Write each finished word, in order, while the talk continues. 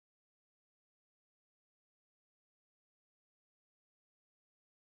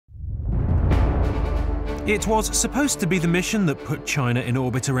It was supposed to be the mission that put China in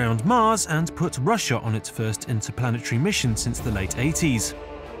orbit around Mars and put Russia on its first interplanetary mission since the late 80s.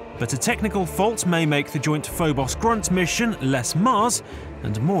 But a technical fault may make the joint Phobos-Grunt mission less Mars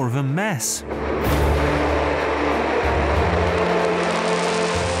and more of a mess.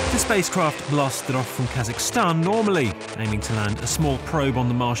 The spacecraft blasted off from Kazakhstan normally, aiming to land a small probe on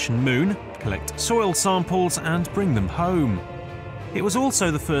the Martian moon, collect soil samples and bring them home. It was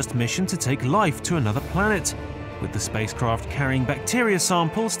also the first mission to take life to another planet, with the spacecraft carrying bacteria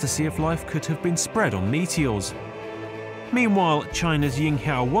samples to see if life could have been spread on meteors. Meanwhile, China's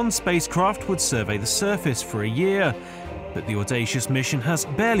Yinghao-1 spacecraft would survey the surface for a year, but the audacious mission has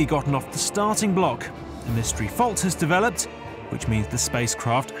barely gotten off the starting block. A mystery fault has developed, which means the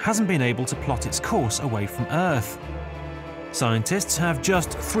spacecraft hasn't been able to plot its course away from Earth. Scientists have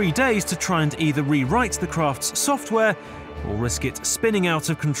just 3 days to try and either rewrite the craft's software or risk it spinning out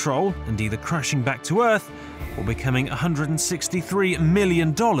of control and either crashing back to Earth or becoming $163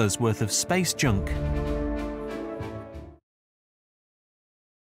 million worth of space junk.